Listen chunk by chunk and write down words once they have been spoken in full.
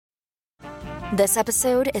This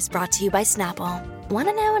episode is brought to you by Snapple. Want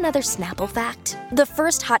to know another Snapple fact? The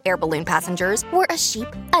first hot air balloon passengers were a sheep,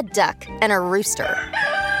 a duck, and a rooster.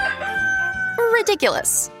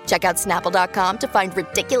 Ridiculous. Check out Snapple.com to find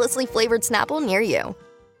ridiculously flavored Snapple near you.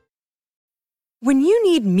 When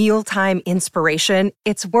you need mealtime inspiration,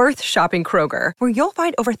 it's worth shopping Kroger, where you'll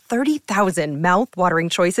find over 30,000 mouth-watering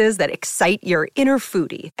choices that excite your inner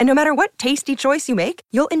foodie. And no matter what tasty choice you make,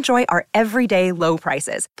 you'll enjoy our everyday low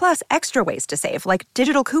prices, plus extra ways to save, like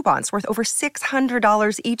digital coupons worth over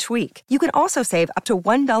 $600 each week. You can also save up to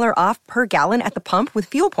 $1 off per gallon at the pump with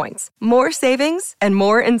fuel points. More savings and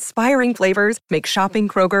more inspiring flavors make shopping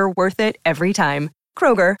Kroger worth it every time.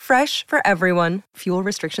 Kroger, fresh for everyone. Fuel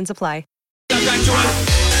restrictions apply. It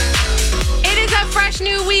is a fresh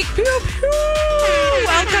new week. Pew, pew.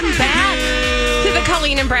 Welcome back to the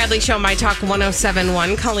Colleen and Bradley Show, My Talk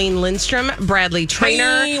 107.1. Colleen Lindstrom, Bradley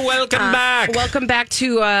Trainer. Hey, welcome back. Welcome back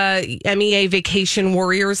to MEA vacation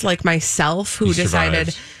warriors like myself who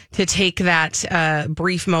decided to take that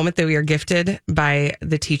brief moment that we are gifted by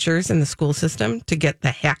the teachers in the school system to get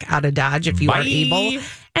the heck out of Dodge if you are able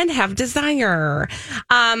and have desire.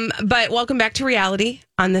 But welcome back to reality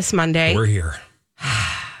on this Monday. We're here.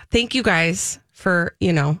 Thank you guys for,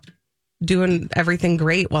 doing everything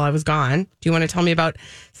great while I was gone. Do you want to tell me about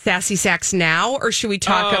Sassy Sacks now, or should we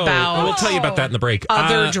talk about... We'll tell you about that in the break.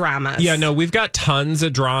 Other dramas. Yeah, no, we've got tons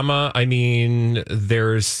of drama. I mean,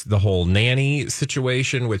 there's the whole nanny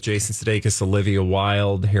situation with Jason Sudeikis, Olivia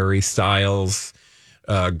Wilde, Harry Styles,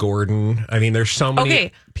 Gordon. I mean, there's so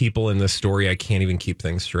many people in this story. I can't even keep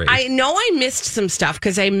things straight. I know I missed some stuff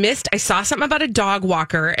because I saw something about a dog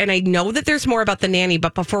walker, and I know that there's more about the nanny.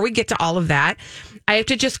 But before we get to all of that, I have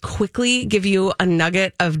to just quickly give you a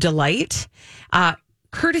nugget of delight,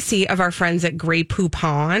 courtesy of our friends at Grey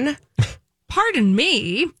Poupon. Pardon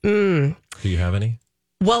me. Do you have any?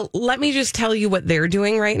 Well, let me just tell you what they're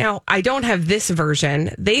doing right now. I don't have this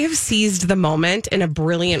version. They have seized the moment in a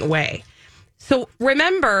brilliant way. So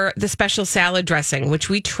remember the special salad dressing, which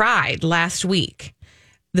we tried last week.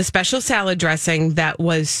 The special salad dressing that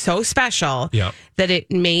was so special that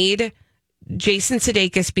it made Jason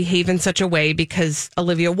Sudeikis behave in such a way because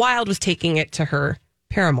Olivia Wilde was taking it to her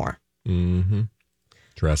paramour. Mm-hmm.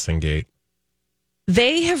 Dressing gate.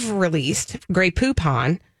 They have released, Grey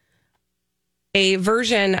Poupon, a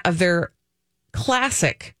version of their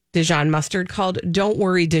classic Dijon mustard called Don't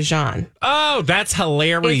Worry Dijon. Oh, that's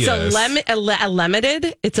hilarious.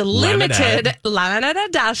 It's a limited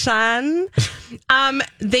edition.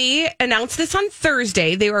 They announced this on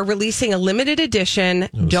Thursday. They are releasing a limited edition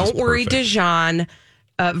Don't Worry Dijon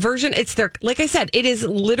version. It's their, like I said, it is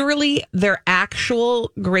literally their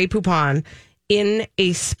actual Grey Poupon in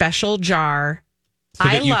a special jar. So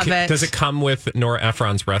I love it. Does it come with Nora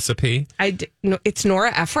Ephron's recipe? It's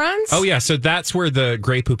Nora Ephron's? Oh, yeah. So that's where the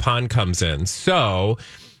Grey Poupon comes in. So,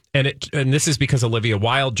 and this is because Olivia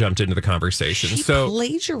Wilde jumped into the conversation. She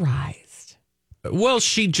plagiarized. Well,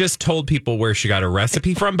 she just told people where she got her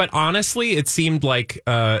recipe from. But honestly, it seemed like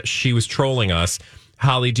she was trolling us.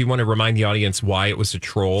 Holly, do you want to remind the audience why it was a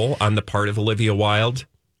troll on the part of Olivia Wilde?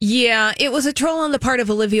 Yeah, it was a troll on the part of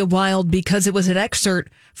Olivia Wilde because it was an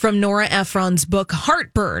excerpt from Nora Ephron's book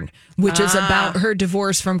Heartburn, which is about her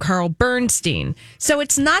divorce from Carl Bernstein. So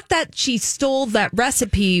it's not that she stole that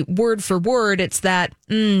recipe word for word. It's that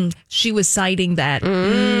she was citing that.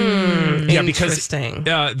 Yeah, because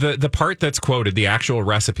the part that's quoted, the actual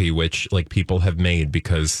recipe, which like people have made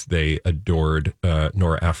because they adored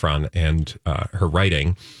Nora Ephron and her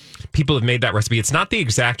writing. People have made that recipe. It's not the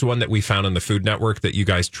exact one that we found on the Food Network that you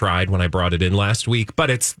guys tried when I brought it in last week,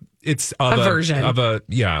 but it's of a version of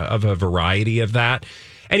a variety of that.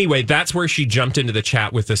 Anyway, that's where she jumped into the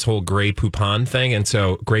chat with this whole Grey Poupon thing, and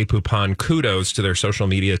so Grey Poupon, kudos to their social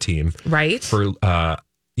media team, right, for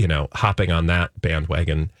hopping on that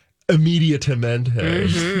bandwagon immediatamente.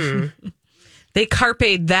 Mm-hmm. They carped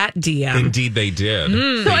that DM. Indeed, they did.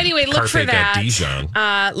 So anyway, look for that. Dijon.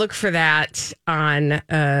 Look for that on.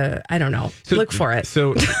 I don't know. Look for it.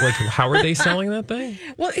 So, like, how are they selling that thing?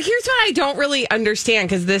 Well, here's what I don't really understand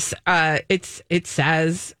because this. It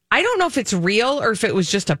says I don't know if it's real or if it was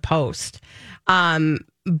just a post.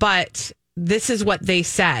 But this is what they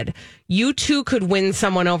said. You too could win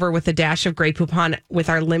someone over with a dash of Grey Poupon with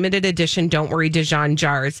our limited edition Don't Worry Dijon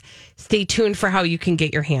jars. Stay tuned for how you can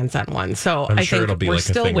get your hands on one. So I'm I sure think it'll be we're like a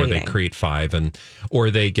still thing waiting. where they create 5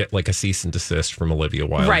 or they get like a cease and desist from Olivia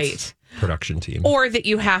Wilde's production team. Or that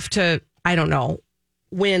you have to, I don't know,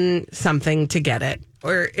 win something to get it.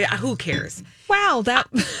 Or who cares? Wow,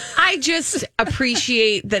 I just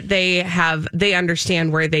appreciate that they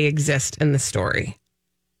understand where they exist in the story.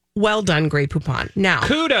 Well done, Grey Poupon. Now,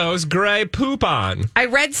 kudos, Grey Poupon.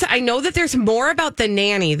 I know that there's more about the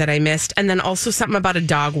nanny that I missed, and then also something about a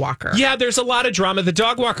dog walker. Yeah, there's a lot of drama. The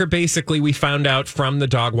dog walker, basically, we found out from the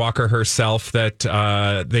dog walker herself that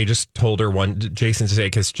they just told her Jason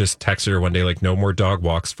Sudeikis just texted her one day, like, no more dog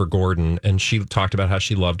walks for Gordon. And she talked about how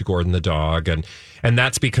she loved Gordon the dog. And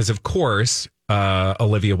that's because, of course,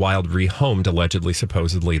 Olivia Wilde rehomed, allegedly,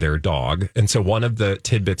 supposedly, their dog. And so one of the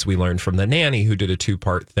tidbits we learned from the nanny, who did a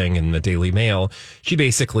 2-part thing in the Daily Mail, she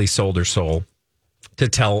basically sold her soul to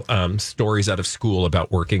tell stories out of school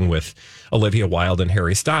about working with Olivia Wilde and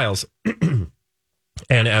Harry Styles. And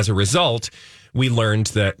as a result, we learned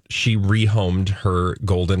that she rehomed her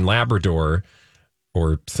golden Labrador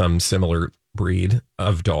or some similar breed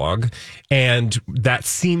of dog, and that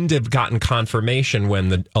seemed to have gotten confirmation when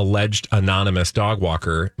the alleged anonymous dog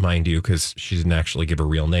walker, mind you, because she didn't actually give a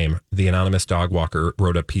real name, the anonymous dog walker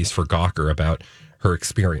wrote a piece for Gawker about her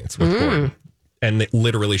experience with Gordon. And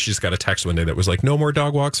literally she just got a text one day that was like, no more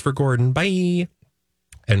dog walks for Gordon, bye.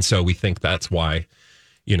 And so we think that's why,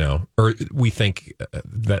 or we think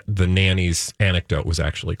that the nanny's anecdote was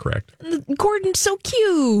actually correct. Gordon's so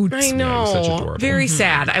cute. I know. Yeah, such adorable. Very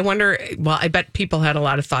sad. I wonder, I bet people had a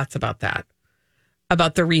lot of thoughts about that,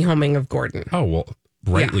 about the rehoming of Gordon. Oh, well,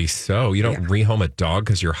 rightly so. You don't rehome a dog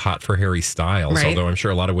because you're hot for Harry Styles. Right. Although I'm sure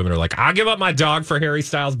a lot of women are like, I'll give up my dog for Harry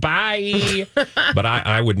Styles. Bye. But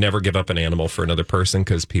I would never give up an animal for another person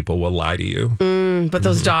because people will lie to you. But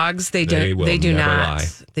those dogs, they do never not lie.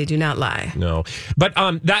 They do not lie. No. But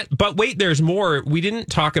but wait, there's more. We didn't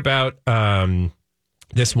talk about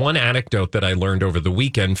this one anecdote that I learned over the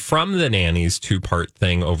weekend from the nanny's 2-part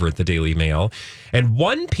thing over at the Daily Mail. And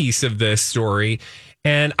one piece of this story,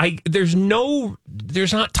 and there's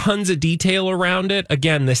not tons of detail around it.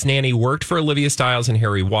 Again, this nanny worked for Olivia Styles and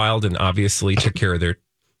Harry Wilde and obviously took care of their,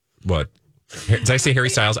 what? Did I say Harry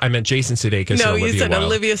Styles? I meant Jason Sudeikis. No, and Olivia you said Wilde.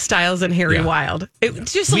 Olivia Styles and Harry Wilde.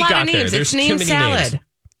 It's just a lot of names. There's it's name too many salad. names.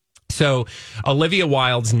 So Olivia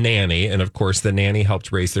Wilde's nanny, and of course the nanny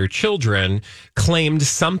helped raise their children, claimed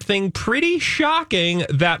something pretty shocking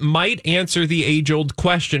that might answer the age-old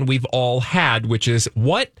question we've all had, which is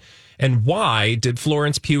what and why did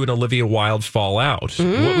Florence Pugh and Olivia Wilde fall out?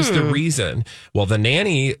 What was the reason? Well, the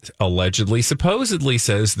nanny supposedly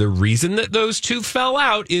says the reason that those two fell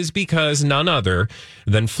out is because none other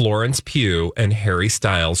than Florence Pugh and Harry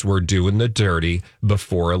Styles were doing the dirty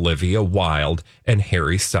before Olivia Wilde and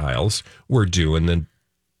Harry Styles were doing the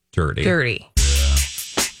dirty.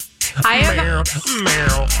 I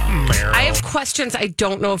have questions. I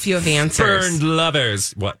don't know if you have answers. Burned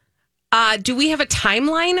lovers. What? Do we have a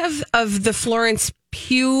timeline of the Florence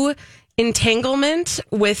Pugh entanglement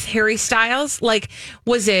with Harry Styles? Like,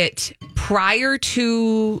 was it prior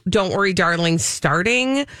to Don't Worry, Darling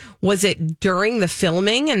starting? Was it during the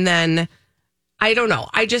filming? And then, I don't know.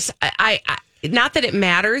 I not that it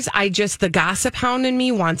matters. The gossip hound in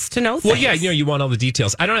me wants to know things. Well, yeah, you want all the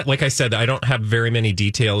details. Like I said, I don't have very many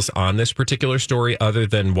details on this particular story other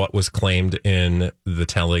than what was claimed in the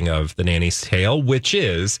telling of the nanny's tale, which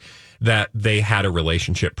is that they had a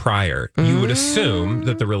relationship prior. You would assume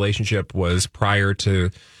that the relationship was prior to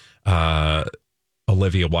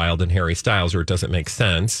Olivia Wilde and Harry Styles, or it doesn't make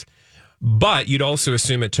sense. But you'd also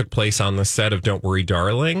assume it took place on the set of Don't Worry,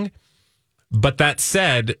 Darling. But that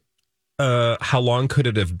said, how long could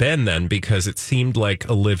it have been then? Because it seemed like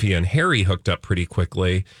Olivia and Harry hooked up pretty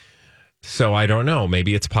quickly. So I don't know.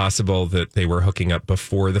 Maybe it's possible that they were hooking up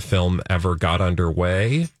before the film ever got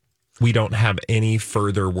underway. We don't have any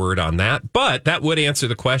further word on that, but that would answer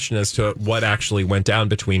the question as to what actually went down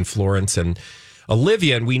between Florence and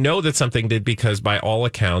Olivia. And we know that something did because by all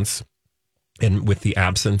accounts, and with the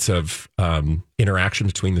absence of interaction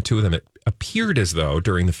between the two of them, it appeared as though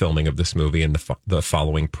during the filming of this movie and the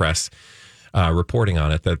following press reporting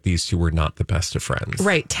on it, that these two were not the best of friends.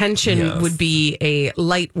 Right. Tension would be a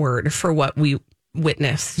light word for what we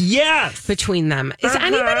witnessed. Yes. Between them. Is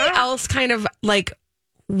anybody else kind of like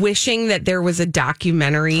wishing that there was a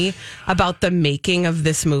documentary about the making of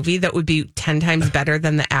this movie that would be 10 times better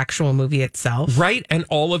than the actual movie itself? Right. And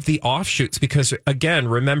all of the offshoots, because again,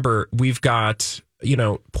 remember, we've got,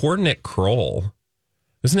 poor Nick Kroll.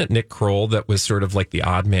 Isn't it Nick Kroll that was sort of like the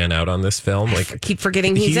odd man out on this film? Like, I keep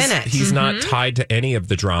forgetting he's in it. He's not tied to any of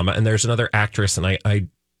the drama. And there's another actress, and I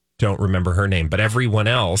don't remember her name, but everyone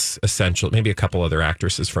else, essentially, maybe a couple other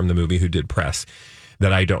actresses from the movie who did press,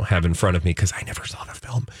 that I don't have in front of me because I never saw the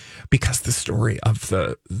film, because the story of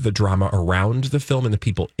the drama around the film and the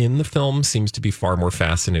people in the film seems to be far more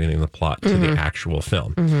fascinating than the plot to the actual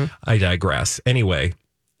film. I digress. Anyway,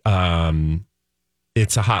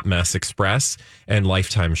 it's a hot mess express, and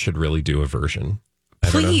Lifetime should really do a version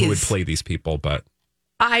I don't know who would play these people, but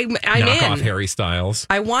I'm knock in. off Harry Styles.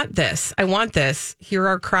 I want this. Hear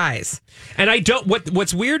our cries. And I don't.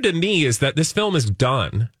 What's weird to me is that this film is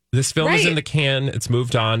done. This film is in the can. It's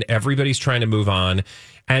moved on. Everybody's trying to move on,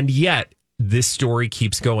 and yet this story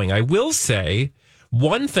keeps going. I will say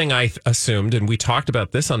one thing I assumed, and we talked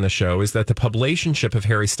about this on the show, is that the publicationship of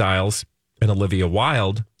Harry Styles and Olivia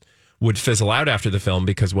Wilde would fizzle out after the film,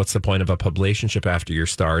 because what's the point of a publicationship after your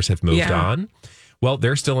stars have moved on? Well,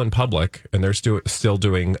 they're still in public, and they're still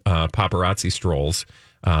doing paparazzi strolls,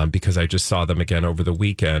 because I just saw them again over the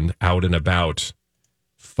weekend out and about.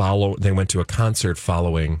 They went to a concert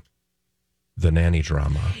following the nanny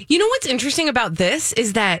drama. You know what's interesting about this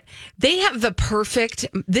is that they have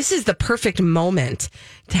this is the perfect moment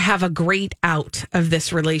to have a great out of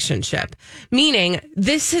this relationship. Meaning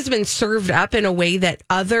this has been served up in a way that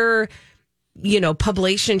other,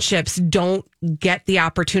 publicationships don't get the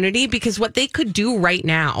opportunity, because what they could do right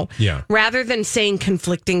now, rather than saying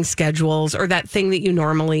conflicting schedules or that thing that you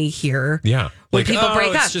normally hear. When people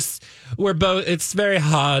break up. It's very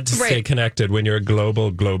hard to stay connected when you're a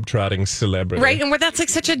global globetrotting celebrity. Right. And where that's like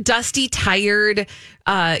such a dusty, tired,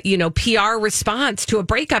 PR response to a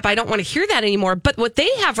breakup. I don't want to hear that anymore. But what they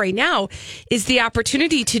have right now is the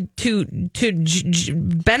opportunity to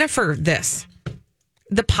benefit this.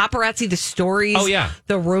 The paparazzi, the stories,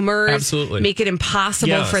 the rumors, make it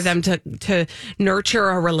impossible for them to nurture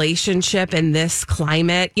a relationship in this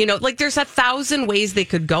climate. There's 1,000 ways they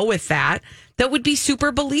could go with that would be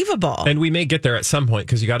super believable. And we may get there at some point,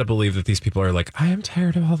 because you got to believe that these people are like, I am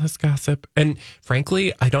tired of all this gossip. And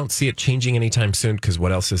frankly, I don't see it changing anytime soon, because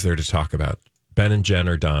what else is there to talk about? Ben and Jen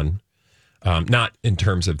are done. Not in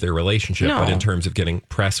terms of their relationship, but in terms of getting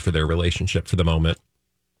press for their relationship for the moment.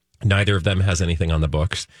 Neither of them has anything on the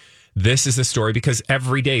books. This is the story, because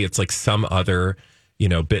every day it's like some other,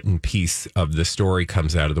 bit and piece of the story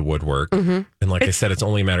comes out of the woodwork. Mm-hmm. And like I said, it's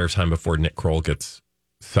only a matter of time before Nick Kroll gets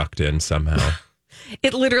sucked in somehow.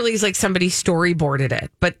 It literally is like somebody storyboarded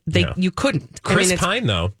it, but you couldn't. Chris Pine,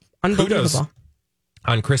 though. Unbelievable.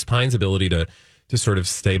 On Chris Pine's ability to sort of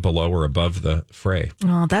stay below or above the fray.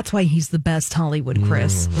 Oh, that's why he's the best Hollywood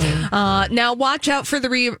Chris. Mm-hmm. Now, watch out for the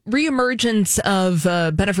reemergence of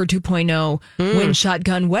Bennifer 2.0 when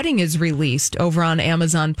Shotgun Wedding is released over on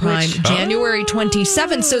Amazon Prime, January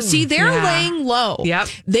 27th. So, see, they're laying low. Yep.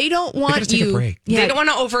 They don't want you. Take a break. They don't want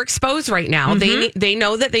to overexpose right now. Mm-hmm. They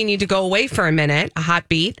know that they need to go away for a minute, a hot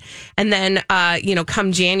beat, and then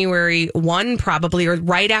come January 1 probably, or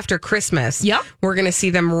right after Christmas. Yep. We're going to see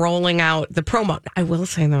them rolling out the promo. I will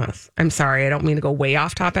say this. I'm sorry. I don't mean to go way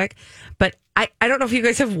off topic, but I don't know if you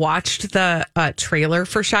guys have watched the trailer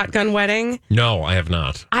for Shotgun Wedding. No, I have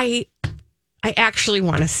not. I actually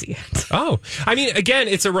want to see it. Oh, I mean, again,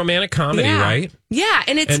 it's a romantic comedy, right? Yeah,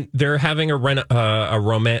 and they're having a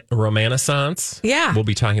romanescence. Yeah, we'll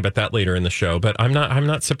be talking about that later in the show. But I'm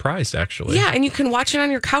not surprised, actually. Yeah, and you can watch it on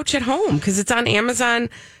your couch at home because it's on Amazon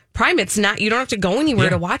Prime. It's not. You don't have to go anywhere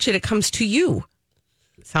to watch it. It comes to you.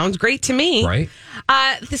 Sounds great to me. Right.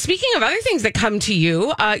 Speaking of other things that come to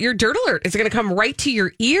you, your Dirt Alert is going to come right to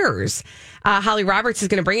your ears. Holly Roberts is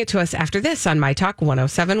going to bring it to us after this on My Talk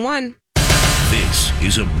 107.1. This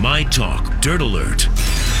is a My Talk Dirt Alert.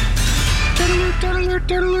 Dirt Alert, Dirt Alert,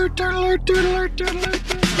 Dirt Alert, Dirt Alert, Dirt Alert, Dirt Alert.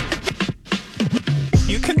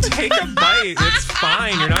 You can take a bite. It's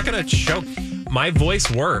fine. You're not going to choke. My voice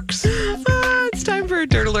works. It's time for a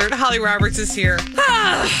Dirt Alert. Holly Roberts is here.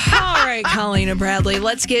 All right, Colleen and Bradley,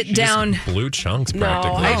 let's get down. Blue chunks,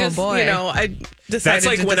 practically. No, I just, I decided that's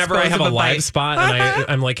like whenever I have a live spot and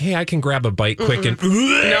I'm like, hey, I can grab a bite quick and...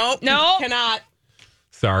 No, cannot.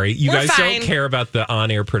 Sorry. You guys don't care about the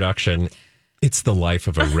on-air production. It's the life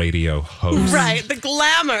of a radio host. Right, the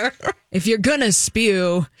glamour. If you're going to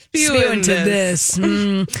spew into this.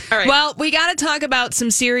 All right. Well, we got to talk about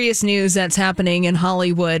some serious news that's happening in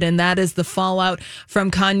Hollywood, and that is the fallout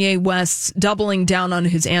from Kanye West's doubling down on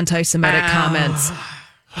his anti-Semitic comments.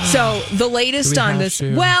 So the latest on this,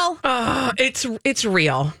 it's real.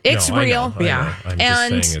 It's real. I know.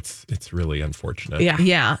 I'm just saying it's really unfortunate.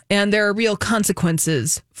 Yeah. And there are real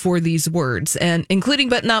consequences for these words, and including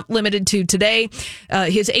but not limited to today,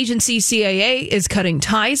 his agency CAA is cutting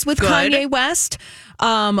ties with Kanye West.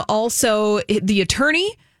 Also, the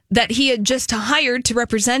attorney that he had just hired to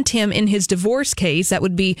represent him in his divorce case, that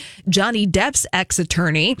would be Johnny Depp's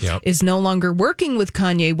ex-attorney, is no longer working with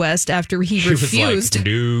Kanye West after he refused.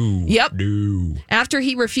 After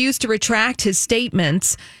he refused to retract his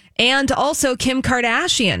statements. And also Kim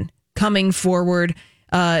Kardashian coming forward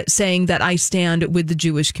saying that I stand with the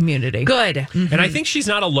Jewish community. Good. Mm-hmm. And I think she's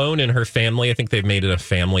not alone in her family. I think they've made it a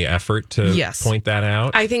family effort to point that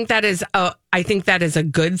out. I think that is a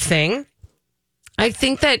good thing. I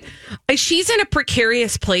think that she's in a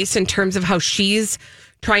precarious place in terms of how she's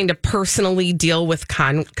trying to personally deal with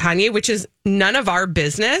Kanye, which is none of our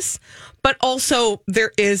business. But also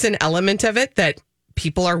there is an element of it that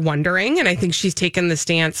people are wondering. And I think she's taken the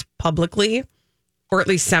stance publicly, or at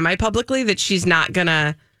least semi-publicly, that she's not going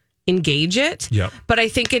to engage it. Yep. But I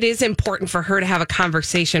think it is important for her to have a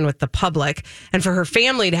conversation with the public and for her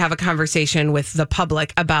family to have a conversation with the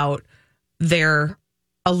public about their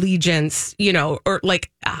allegiance, or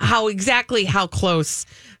like how close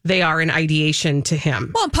they are in ideation to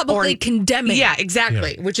him. Well, publicly condemning. Yeah,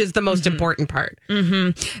 exactly. Yeah. Which is the most important part.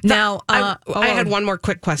 Mm-hmm. Now, I had one more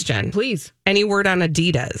quick question. Please. Any word on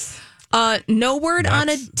Adidas? No word on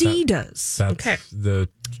Adidas. That's okay. The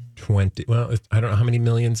 20. Well, I don't know how many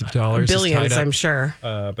millions of dollars. Billions, I'm sure.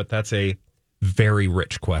 But that's a very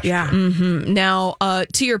rich question. Yeah. Mm-hmm. Now,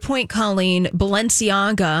 to your point, Colleen,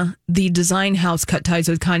 Balenciaga, the design house, cut ties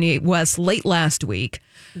with Kanye West late last week.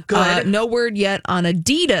 Good. No word yet on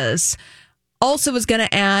Adidas. Also was going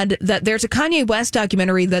to add that there's a Kanye West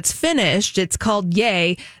documentary that's finished. It's called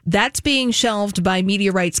Yay. That's being shelved by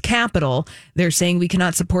Media Rights Capital. They're saying we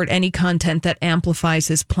cannot support any content that amplifies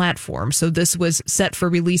his platform. So this was set for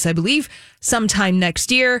release, I believe, sometime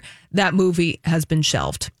next year. That movie has been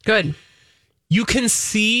shelved. Good. You can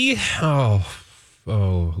see, oh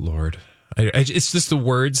Lord, it's just the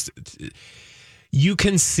words. You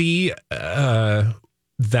can see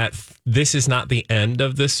that this is not the end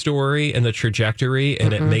of the story and the trajectory,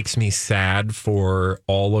 and it makes me sad for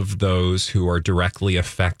all of those who are directly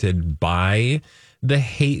affected by the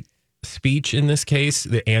hate speech in this case,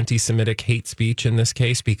 the anti-Semitic hate speech in this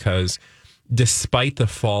case, because despite the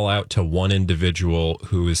fallout to one individual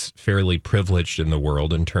who is fairly privileged in the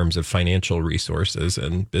world in terms of financial resources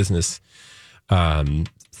and business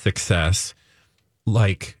success,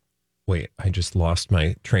 I just lost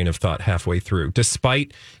my train of thought halfway through.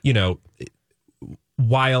 Despite,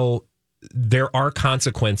 while there are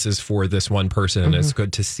consequences for this one person, and it's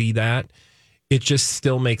good to see that, it just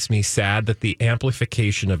still makes me sad that the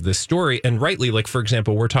amplification of this story, and rightly, like, for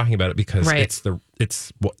example, we're talking about it because it's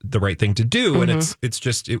the right thing to do. And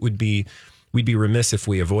we'd be remiss if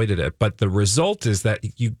we avoided it. But the result is that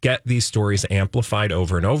you get these stories amplified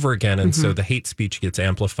over and over again. And so the hate speech gets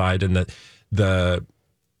amplified, and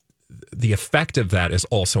the effect of that is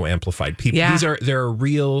also amplified. There are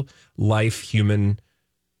real life human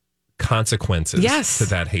consequences to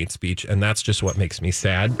that hate speech, and that's just what makes me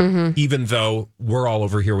sad. Even though we're all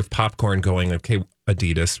over here with popcorn going, okay,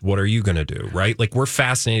 Adidas, what are you going to do? Right? Like, we're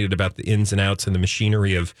fascinated about the ins and outs and the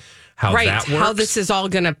machinery of how that works. How this is all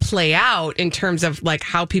going to play out in terms of like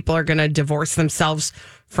how people are going to divorce themselves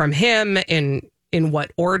from him, in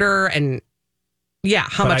what order, and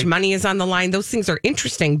how much money is on the line. Those things are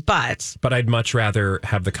interesting, but I'd much rather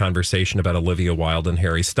have the conversation about Olivia Wilde and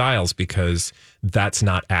Harry Styles, because that's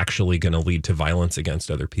not actually going to lead to violence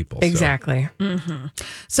against other people. Exactly.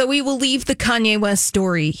 So we will leave the Kanye West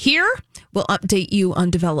story here. We'll update you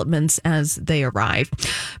on developments as they arrive.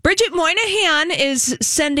 Bridget Moynihan is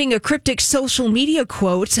sending a cryptic social media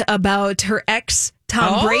quote about her ex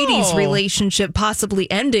Tom Brady's relationship possibly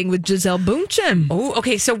ending with Gisele Bündchen. Oh,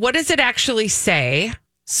 okay. So what does it actually say?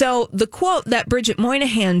 So the quote that Bridget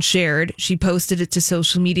Moynihan shared, she posted it to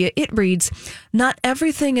social media. It reads, "Not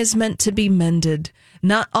everything is meant to be mended.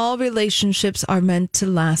 Not all relationships are meant to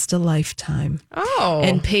last a lifetime." Oh.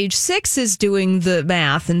 And Page 6 is doing the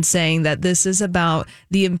math and saying that this is about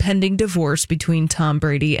the impending divorce between Tom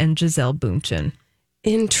Brady and Gisele Bündchen.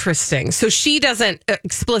 Interesting. So she doesn't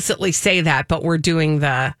explicitly say that, but we're doing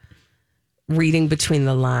the reading between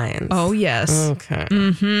the lines. Oh, yes. Okay.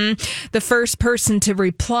 The first person to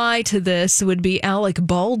reply to this would be Alec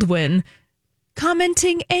Baldwin,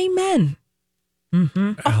 commenting, "Amen."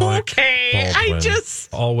 Okay. Baldwin I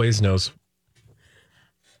just always knows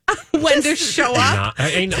when to show up.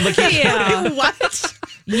 What?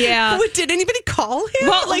 Yeah. What, did anybody call him?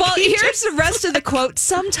 Well, here's the rest of the quote.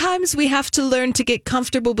 "Sometimes we have to learn to get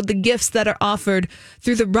comfortable with the gifts that are offered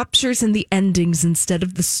through the ruptures and the endings instead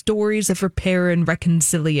of the stories of repair and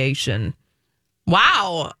reconciliation."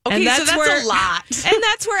 Wow. Okay, and that's a lot. And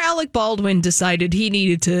that's where Alec Baldwin decided he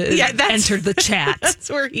needed to enter the chat. That's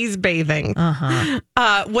where he's bathing.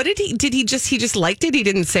 What did he just liked it? He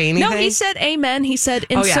didn't say anything? No, he said amen. He said,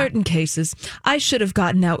 in certain cases, I should have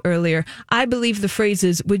gotten out earlier. I believe the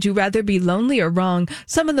phrases, would you rather be lonely or wrong?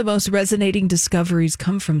 Some of the most resonating discoveries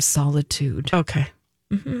come from solitude. Okay.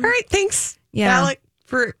 All right. Thanks, Yeah. Alec,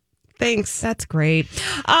 for Thanks. That's great.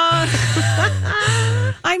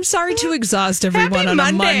 I'm sorry to exhaust everyone on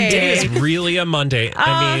a Monday. It's really a Monday.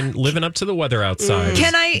 I mean, living up to the weather outside.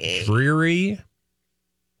 Can I? Dreary.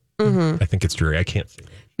 I think it's dreary. I can't see.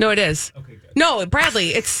 No, it is. Okay, good. No, Bradley,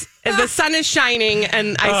 it's the sun is shining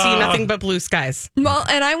and I see nothing but blue skies. Well,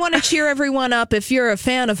 and I want to cheer everyone up. If you're a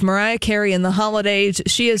fan of Mariah Carey and the holidays,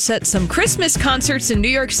 she has set some Christmas concerts in New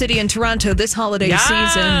York City and Toronto this holiday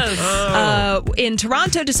season. In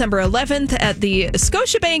Toronto, December 11th at the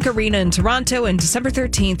Scotiabank Arena in Toronto and December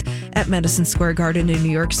 13th at Madison Square Garden in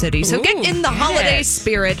New York City. So get in the holiday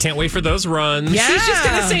spirit. Can't wait for those runs. Yeah. She's just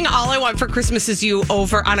going to sing All I Want for Christmas Is You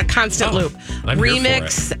over on a constant loop. I'm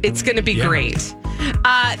Remix. It's going to be great.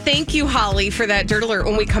 Thank you, Holly, for that Dirt Alert.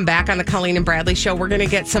 When we come back on the Colleen and Bradley Show, we're going to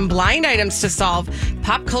get some blind items to solve,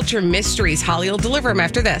 pop culture mysteries. Holly will deliver them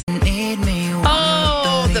after this.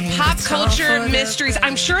 Oh, the pop culture mysteries.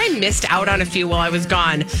 I'm sure I missed out on a few while I was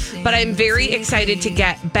gone, but I'm very excited to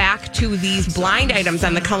get back to these blind items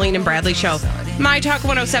on the Colleen and Bradley Show. My Talk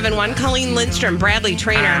 1071, Colleen Lindstrom, Bradley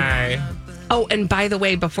Trainer. Hi. Oh, and by the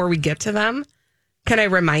way, before we get to them, can I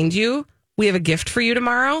remind you, we have a gift for you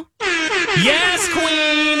tomorrow? Yes,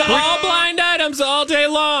 Queen! All blind items all day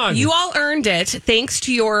long. You all earned it thanks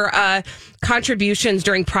to your contributions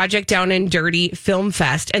during Project Down and Dirty Film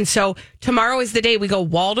Fest. And so tomorrow is the day we go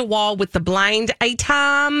wall to wall with the blind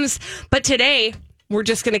items. But today, we're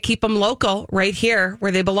just going to keep them local right here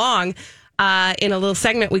where they belong in a little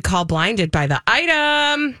segment we call Blinded by the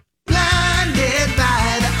Item. Blinded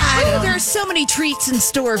by the Item. Oh, there's so many treats in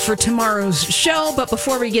store for tomorrow's show. But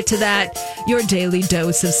before we get to that, your daily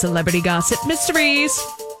dose of celebrity gossip mysteries.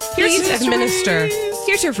 Please administer.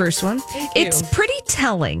 Here's your first one. It's pretty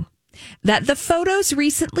telling that the photos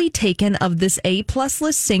recently taken of this A-plus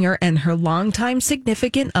list singer and her longtime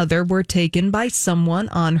significant other were taken by someone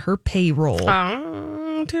on her payroll.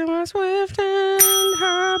 Taylor Swift and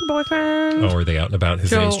her boyfriend. Oh, are they out and about?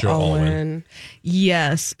 His name's Joe Alwyn.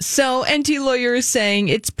 Yes. So, NT Lawyer is saying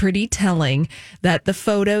it's pretty telling that the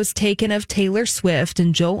photos taken of Taylor Swift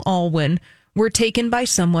and Joe Alwyn were taken by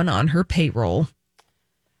someone on her payroll.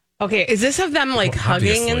 Okay, is this of them like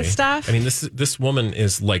hugging and stuff? I mean, this woman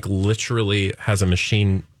is like literally has a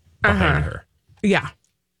machine behind her. Yeah.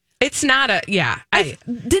 It's not a,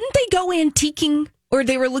 didn't they go antiquing or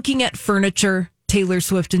they were looking at furniture, Taylor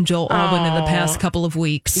Swift and Joel Alwyn, in the past couple of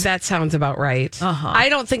weeks? That sounds about right. I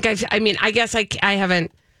don't think I guess I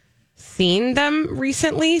haven't seen them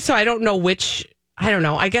recently, so I don't know I don't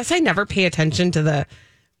know. I guess I never pay attention to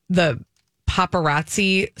the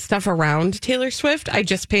paparazzi stuff around Taylor Swift. I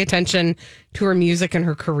just pay attention to her music and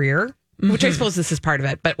her career, which I suppose this is part of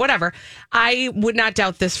it, but whatever. I would not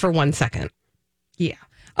doubt this for 1 second. Yeah.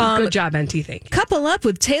 Good job, NT. Thank you. Couple up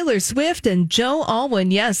with Taylor Swift and Joe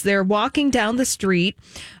Alwyn. Yes, they're walking down the street,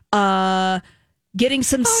 getting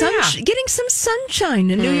some sunshine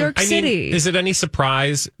in New York City. Mean, is it any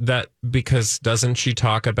surprise that because doesn't she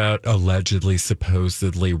talk about allegedly,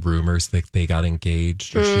 supposedly rumors that they got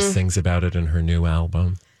engaged, or she sings about it in her new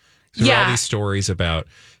album? So there are all these stories about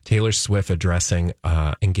Taylor Swift addressing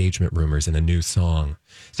engagement rumors in a new song.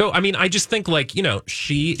 So I mean, I just think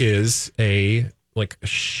she is a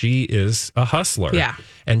hustler. Yeah.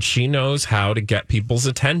 And she knows how to get people's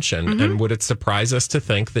attention. And would it surprise us to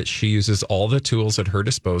think that she uses all the tools at her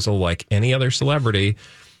disposal, like any other celebrity,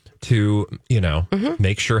 to,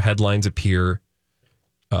 make sure headlines appear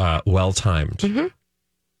well-timed?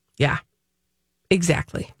 Yeah.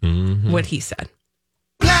 Exactly. What he said.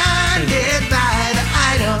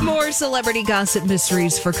 More celebrity gossip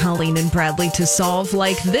mysteries for Colleen and Bradley to solve,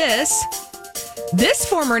 like this. This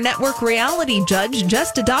former network reality judge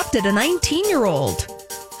just adopted a 19-year-old.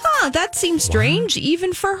 That seems strange,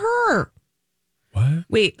 even for her. What?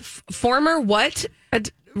 Wait, former what?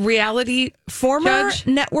 Former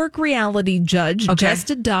network reality judge just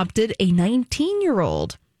adopted a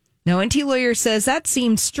 19-year-old. Now, NT Lawyer says that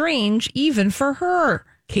seems strange, even for her.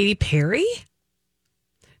 Katy Perry?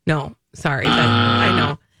 No, sorry. I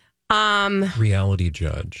know. Reality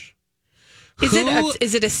judge.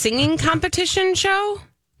 Is it a singing competition show?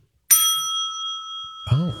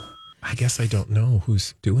 Oh, I guess I don't know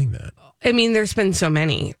who's doing that. I mean, there's been so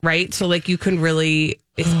many, right? So, you can really...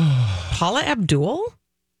 Paula Abdul?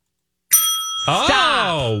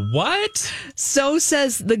 Oh, what? So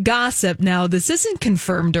says the gossip. Now, this isn't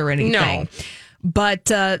confirmed or anything. No. But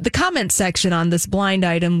the comment section on this blind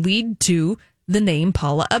item lead to the name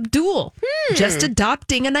Paula Abdul, just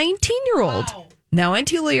adopting a 19-year-old. Wow. Now,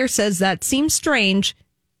 NT Lawyer says that seems strange,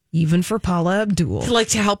 even for Paula Abdul. Like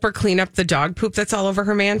to help her clean up the dog poop that's all over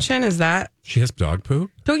her mansion? Is that? She has dog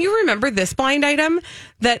poop? Don't you remember this blind item?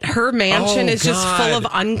 That her mansion is just full of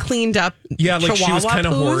uncleaned up like she was kind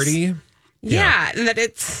of hoardy. Yeah, and that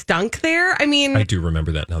it stunk there. I mean, I do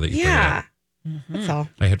remember that now that you bring it up. That's all.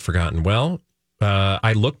 I had forgotten. Well,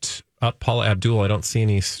 I looked up Paula Abdul. I don't see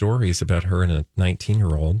any stories about her and a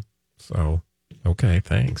 19-year-old. So, okay,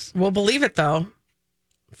 thanks. We'll believe it, though,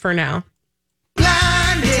 for now.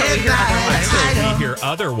 Until we hear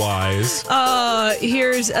otherwise.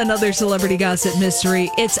 Here's another celebrity gossip mystery.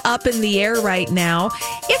 It's up in the air right now.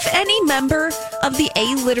 If any member of the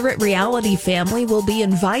illiterate reality family will be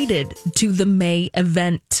invited to the May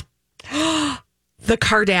event. The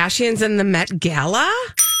Kardashians and the Met Gala?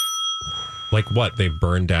 Like what? They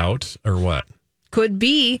burned out or what? Could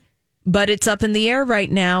be, but it's up in the air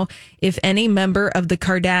right now. If any member of the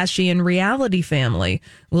Kardashian reality family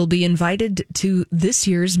will be invited to this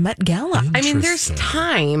year's Met Gala. I mean, there's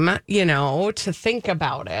time, to think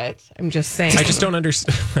about it. I'm just saying. I just don't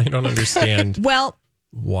understand. I don't understand. Well,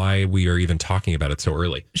 why we are even talking about it so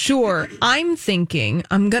early. Sure. I'm thinking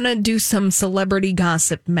I'm going to do some celebrity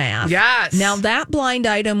gossip math. Yes. Now, that blind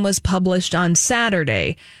item was published on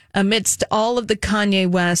Saturday amidst all of the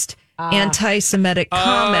Kanye West anti-Semitic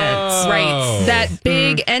comments, right? That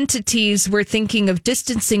big entities were thinking of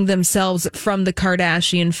distancing themselves from the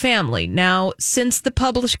Kardashian family. Now, since the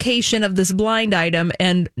publication of this blind item,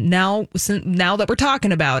 and now that we're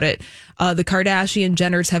talking about it, the Kardashian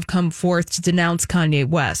Jenners have come forth to denounce Kanye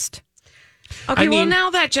West. Okay, well, now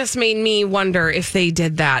that just made me wonder if they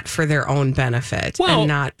did that for their own benefit and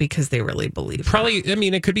not because they really believe probably that. I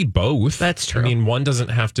mean, it could be both. That's true. I mean, one doesn't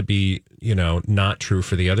have to be, not true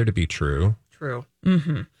for the other to be true. True.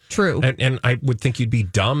 Mm-hmm. True. And I would think you'd be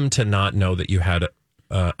dumb to not know that you had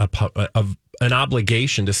an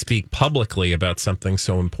obligation to speak publicly about something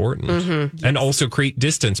so important, and also create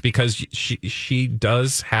distance because she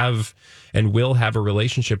does have and will have a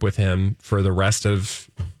relationship with him for the rest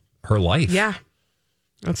of her life. Yeah,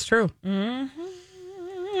 that's true. Here's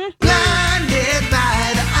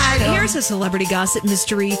a celebrity gossip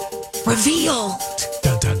mystery revealed.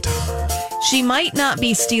 Dun, dun, dun. She might not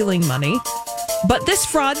be stealing money, but this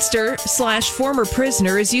fraudster / former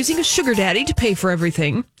prisoner is using a sugar daddy to pay for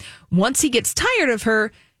everything. Once he gets tired of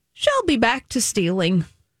her, she'll be back to stealing.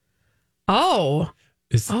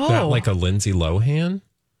 Is that like a Lindsay Lohan?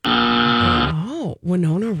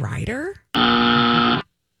 Winona Ryder?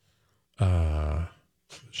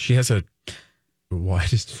 She has why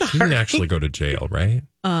did she didn't actually go to jail, right?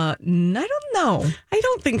 I don't know. I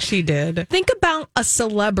don't think she did. Think about a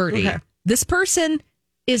celebrity. Okay. This person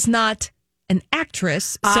is not an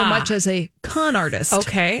actress so much as a con artist.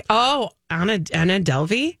 Okay. Oh, Anna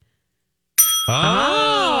Delvey?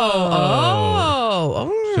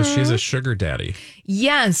 So she's a sugar daddy.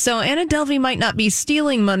 Yes. So Anna Delvey might not be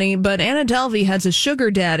stealing money, but Anna Delvey has a sugar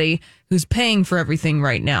daddy who's paying for everything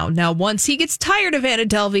right now. Now, once he gets tired of Anna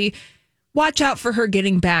Delvey, watch out for her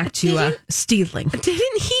getting back to stealing.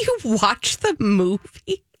 Didn't he watch the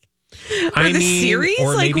movie? Or the series?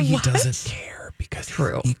 Or maybe he doesn't care because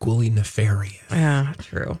he's equally nefarious. Yeah,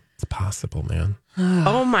 true. It's possible, man.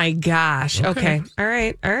 Oh my gosh. Okay. All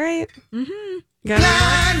right. Mm-hmm.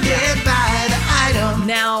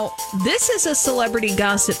 Now, this is a celebrity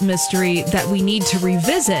gossip mystery that we need to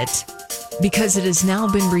revisit because it has now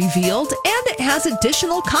been revealed and it has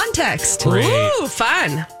additional context. Great. Ooh,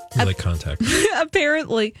 fun. You like context.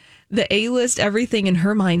 Apparently, the A-list everything in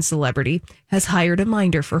her mind celebrity has hired a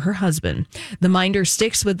minder for her husband. The minder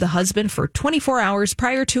sticks with the husband for 24 hours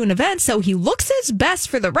prior to an event, so he looks his best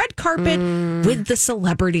for the red carpet with the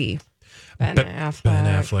celebrity. Ben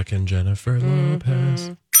Affleck and Jennifer Lopez.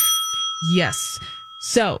 Yes.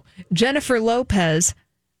 So Jennifer Lopez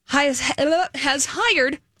has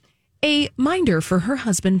hired a minder for her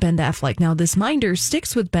husband, Ben Affleck. Now, this minder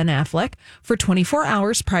sticks with Ben Affleck for 24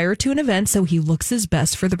 hours prior to an event, so he looks his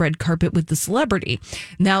best for the red carpet with the celebrity.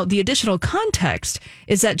 Now, the additional context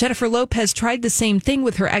is that Jennifer Lopez tried the same thing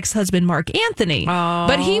with her ex-husband, Mark Anthony,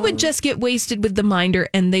 but he would just get wasted with the minder,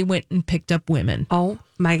 and they went and picked up women. Oh,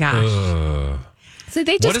 my gosh. So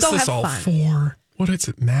they just go have fun. What is this all for? What does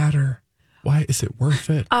it matter? Why is it worth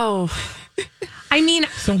it? Oh, I mean,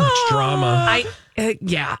 so much drama. I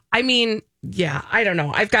don't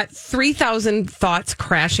know. I've got 3,000 thoughts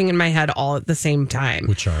crashing in my head all at the same time.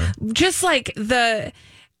 Which are? Just like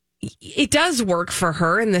it does work for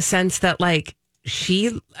her in the sense that like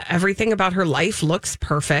everything about her life looks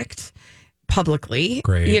perfect publicly.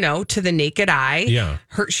 Great. To the naked eye. Yeah.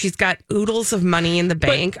 She's got oodles of money in the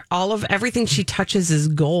bank. Everything she touches is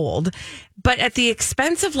gold. But at the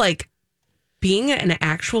expense of like being an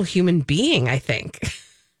actual human being, I think.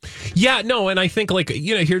 Yeah, no, and I think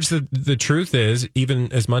here's the truth is,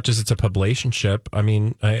 even as much as it's a publicationship, I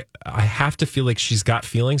mean, I have to feel like she's got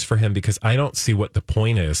feelings for him because I don't see what the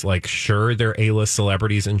point is. Like, sure, they're A-list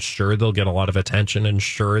celebrities and sure they'll get a lot of attention and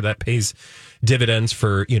sure that pays dividends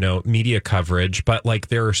for, media coverage. But like,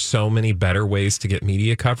 there are so many better ways to get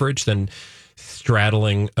media coverage than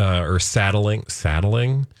straddling or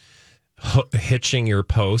saddling, hitching your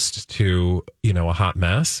post to, a hot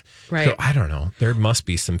mess. Right. So I don't know. There must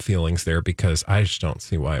be some feelings there because I just don't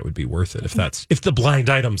see why it would be worth it if the blind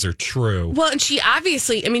items are true. Well, and she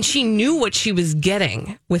obviously, she knew what she was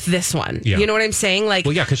getting with this one. Yeah. You know what I'm saying? Like,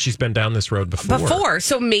 well, yeah, because she's been down this road before.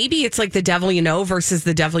 So maybe it's like the devil you know versus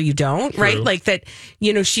the devil you don't, True. right? Like that,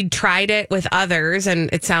 she tried it with others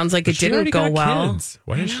and it sounds like it didn't go well. Kids.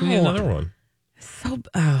 Why does she need another one? So,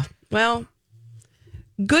 well,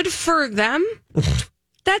 good for them.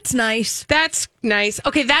 That's nice. That's nice.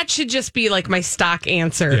 Okay, that should just be like my stock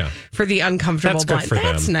answer for the uncomfortable blind.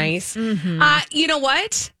 That's nice. Mm-hmm. You know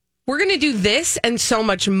what? We're going to do this and so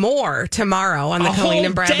much more tomorrow on the Colleen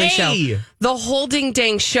and Bradley show. The whole ding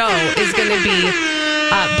dang show is going to be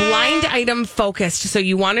blind item focused. So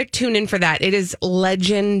you want to tune in for that. It is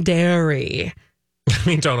legendary. I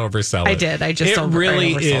mean, don't oversell it. I did. It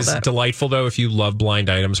really is delightful, though. If you love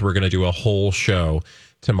blind items, we're going to do a whole show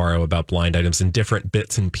tomorrow about blind items and different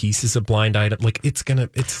bits and pieces of blind item. Like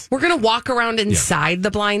we're gonna walk around inside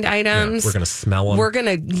the blind items. Yeah, we're gonna smell them. We're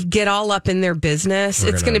gonna get all up in their business.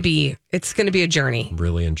 It's gonna be a journey.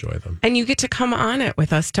 Really enjoy them. And you get to come on it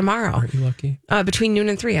with us tomorrow. Aren't you lucky? Between noon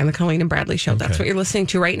and 3 on the Colleen and Bradley show. Okay. That's what you're listening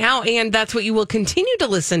to right now, and that's what you will continue to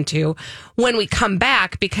listen to when we come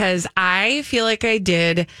back. Because I feel like I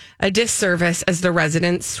did a disservice as the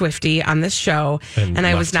resident Swiftie on this show, and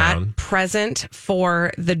I was not present for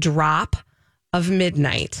the drop of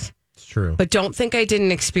midnight. It's true. But don't think I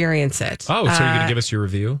didn't experience it. Oh, so you're going to give us your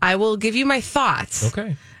review? I will give you my thoughts.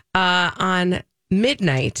 Okay. On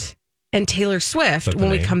Midnight and Taylor Swift when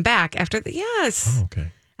we come back after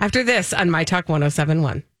after this on My Talk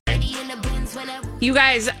 107.1. You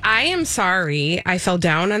guys, I am sorry I fell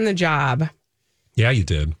down on the job. Yeah, you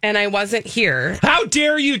did. And I wasn't here. How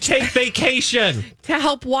dare you take vacation? To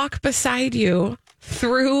help walk beside you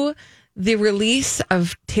through the release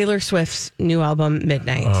of Taylor Swift's new album,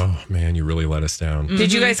 Midnight. Oh, man, you really let us down. Mm-hmm.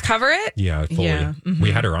 Did you guys cover it? Yeah, fully. Yeah. Mm-hmm.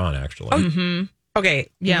 We had her on, actually. Oh, mm-hmm. Okay,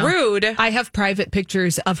 yeah. Rude. I have private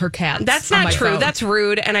pictures of her cats. That's not true. Phone. That's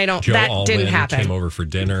rude, and I don't. Joe that Allman didn't happen. Came over for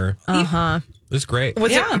dinner. It was great.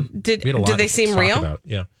 Was it? Did they seem real?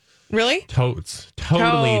 Yeah. Really?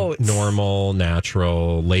 Totally normal,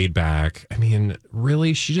 natural, laid back. I mean,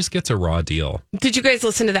 really, she just gets a raw deal. Did you guys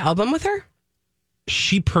listen to the album with her?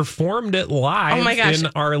 She performed it live in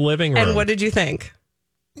our living room. And what did you think?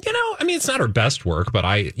 It's not her best work, but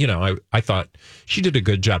I thought she did a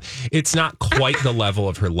good job. It's not quite the level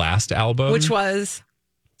of her last album. Which was?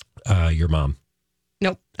 Your Mom.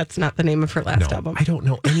 Nope, that's not the name of her last album. I don't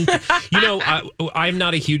know anything. I'm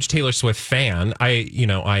not a huge Taylor Swift fan.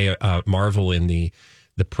 I marvel in the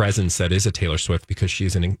presence that is a Taylor Swift because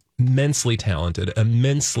she's an immensely talented,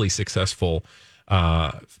 immensely successful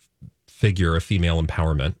figure of female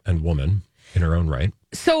empowerment and woman in her own right.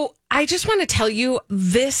 So I just want to tell you,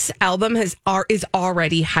 this album is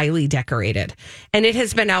already highly decorated, and it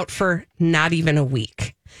has been out for not even a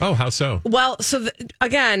week. Oh, how so? Well, so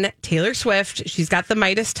again, Taylor Swift, she's got the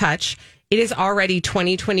Midas touch. It is already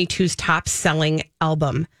 2022's top selling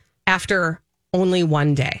album after only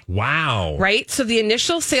one day. Wow. Right? So the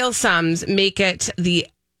initial sales sums make it the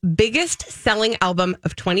biggest selling album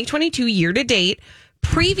of 2022 year to date.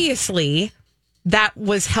 Previously, that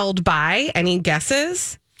was held by, any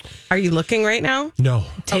guesses? Are you looking right now? No.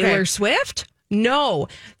 Taylor Swift? No.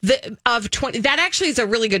 That actually is a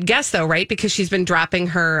really good guess, though, right? Because she's been dropping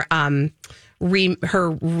her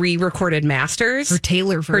re-recorded masters, her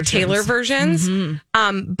Taylor versions.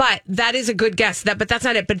 Mm-hmm. But that is a good guess. But that's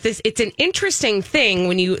not it. But it's an interesting thing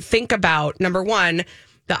when you think about, number one,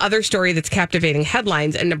 the other story that's captivating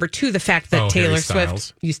headlines, and number two, the fact that Taylor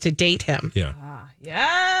Swift used to date him. Yeah.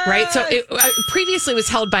 Yeah. Right. So it previously was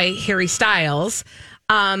held by Harry Styles.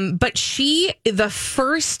 But the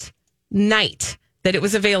first night that it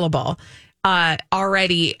was available,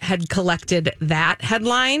 already had collected that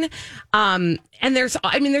headline. And there's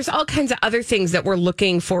all kinds of other things that we're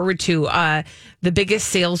looking forward to. The biggest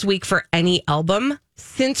sales week for any album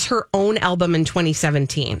since her own album in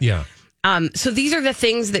 2017. Yeah. So these are the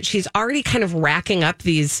things that she's already kind of racking up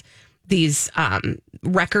these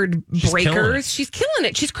record breakers. She's killing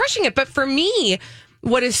it. She's crushing it. But for me,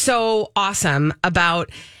 what is so awesome about,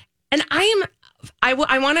 and I am I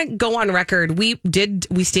want to go on record. We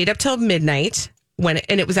stayed up till midnight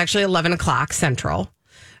and it was actually 11 o'clock Central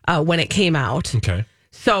when it came out. Okay.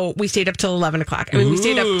 So we stayed up till 11 o'clock. I mean, we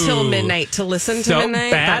stayed up till midnight to listen to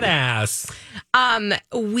Midnight. Badass.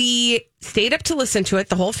 We stayed up to listen to it.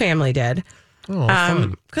 The whole family did. Oh,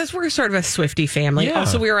 fun. Because we're sort of a Swiftie family. Yeah.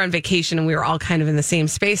 Also, we were on vacation and we were all kind of in the same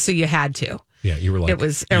space, so you had to. Yeah, you were like,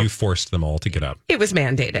 you forced them all to get up. It was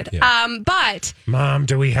mandated. Yeah. But Mom,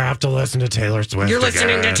 do we have to listen to Taylor Swift? You're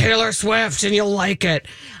listening to Taylor Swift and you'll like it.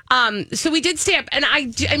 So we did stay up, and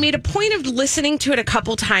I made a point of listening to it a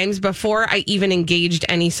couple times before I even engaged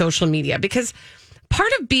any social media, because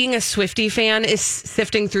part of being a Swiftie fan is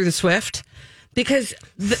sifting through the Swift. Because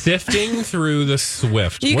sifting through the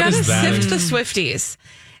Swift. You got to sift the Swifties,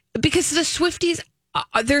 because the Swifties,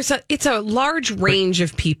 it's a large range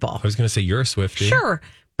of people. I was going to say you're a Swiftie. Sure.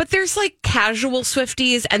 But there's like casual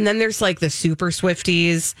Swifties, and then there's like the super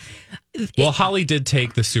Swifties. Well, Holly did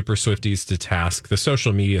take the super Swifties to task, the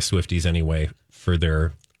social media Swifties anyway, for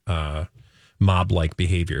their mob-like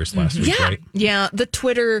behaviors last week, right? Yeah, the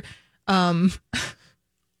Twitter...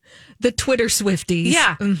 The Twitter Swifties.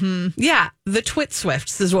 Yeah. Mm-hmm. Yeah. The Twit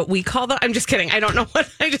Swifts is what we call them. I'm just kidding. I don't know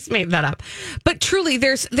what, I just made that up. But truly,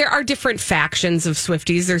 there are different factions of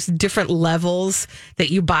Swifties. There's different levels that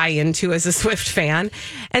you buy into as a Swift fan.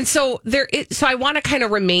 And so so I want to kind of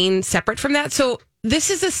remain separate from that. So this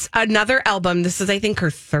is another album. This is, I think, her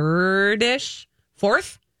third-ish,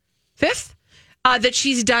 fourth, fifth, that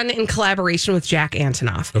she's done in collaboration with Jack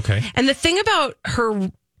Antonoff. Okay. And the thing about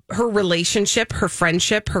her relationship, her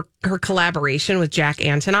friendship, her collaboration with Jack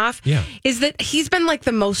Antonoff is that he's been like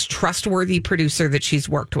the most trustworthy producer that she's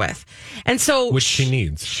worked with. And so which she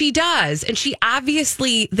needs. She does. And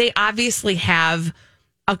they obviously have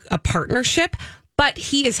a partnership, but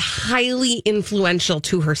he is highly influential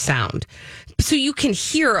to her sound. So you can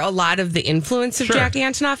hear a lot of the influence of Jack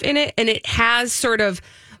Antonoff in it, and it has sort of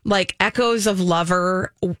like echoes of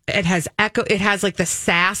Lover. It has like the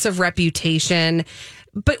sass of Reputation.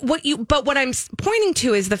 But what I'm pointing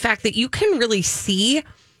to is the fact that you can really see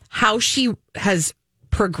how she has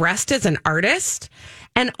progressed as an artist.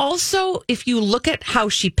 And also, if you look at how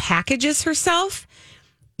she packages herself,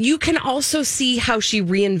 you can also see how she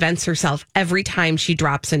reinvents herself every time she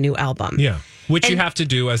drops a new album. Yeah. Which you have to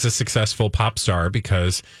do as a successful pop star,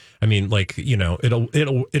 because I mean, like, you know,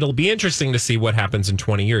 it'll be interesting to see what happens in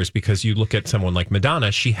 20 years, because you look at someone like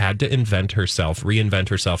Madonna, she had to reinvent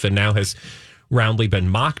herself, and now has roundly been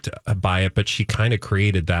mocked by it, but she kind of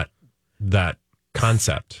created that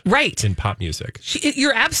concept in pop music.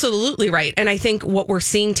 You're absolutely right. And I think what we're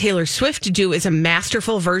seeing Taylor Swift do is a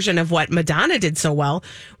masterful version of what Madonna did so well,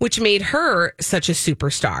 which made her such a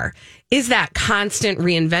superstar, is that constant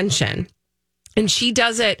reinvention. And she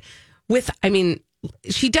does it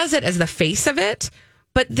she does it as the face of it,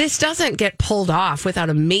 but this doesn't get pulled off without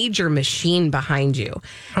a major machine behind you.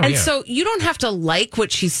 So you don't have to like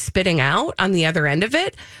what she's spitting out on the other end of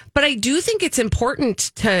it, but I do think it's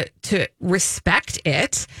important to respect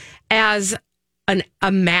it as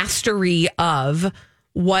a mastery of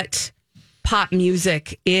what pop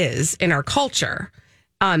music is in our culture.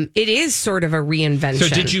 It is sort of a reinvention. So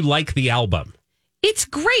did you like the album? It's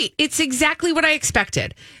great. It's exactly what I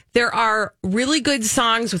expected. There are really good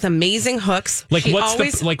songs with amazing hooks. Like,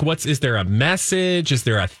 is there a message? Is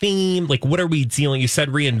there a theme? Like, what are we dealing? You said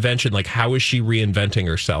reinvention. Like, how is she reinventing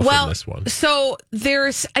herself in this one? So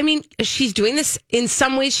she's doing this in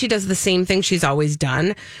some ways. She does the same thing she's always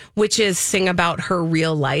done, which is sing about her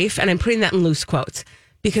real life. And I'm putting that in loose quotes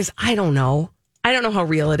because I don't know how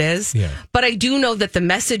real it is, but I do know that the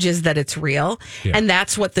message is that it's real. Yeah. And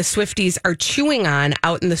that's what the Swifties are chewing on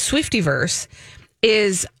out in the Swiftyverse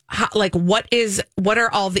is what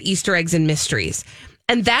are all the Easter eggs and mysteries?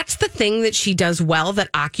 And that's the thing that she does well that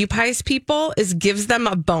occupies people, is gives them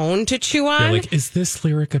a bone to chew on. You're like, is this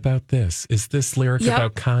lyric about this? Is this lyric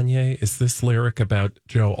about Kanye? Is this lyric about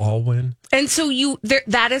Joe Alwyn? And so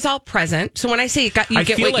that is all present. So when I say you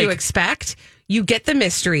get what you expect, you get the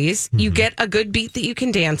mysteries, you get a good beat that you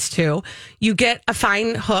can dance to, you get a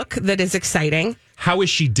fine hook that is exciting. How is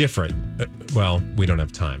she different? Well, we don't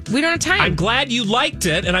have time. I'm glad you liked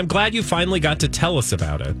it, and I'm glad you finally got to tell us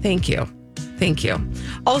about it. Thank you.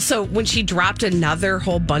 Also, when she dropped another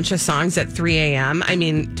whole bunch of songs at 3 a.m., I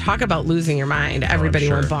mean, talk about losing your mind. Everybody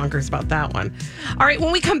went bonkers about that one. All right,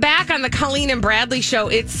 when we come back on the Colleen and Bradley show,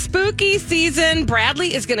 it's spooky season.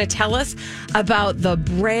 Bradley is going to tell us about the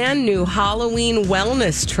brand new Halloween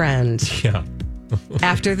wellness trend. Yeah.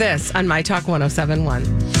 After this on My Talk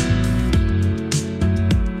 107.1.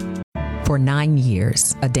 For 9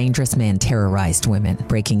 years, A dangerous man terrorized women,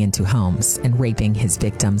 breaking into homes and raping his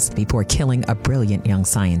victims before killing a brilliant young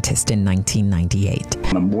scientist in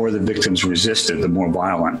 1998. The more the victims resisted, the more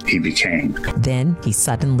violent he became. Then he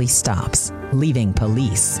suddenly stops, leaving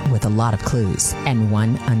police with a lot of clues and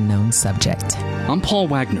one unknown subject. I'm Paul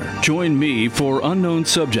Wagner. Join me for Unknown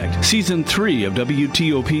Subject, Season 3 of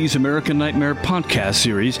WTOP's American Nightmare podcast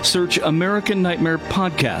series. Search American Nightmare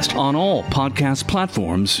Podcast on all podcast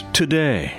platforms today.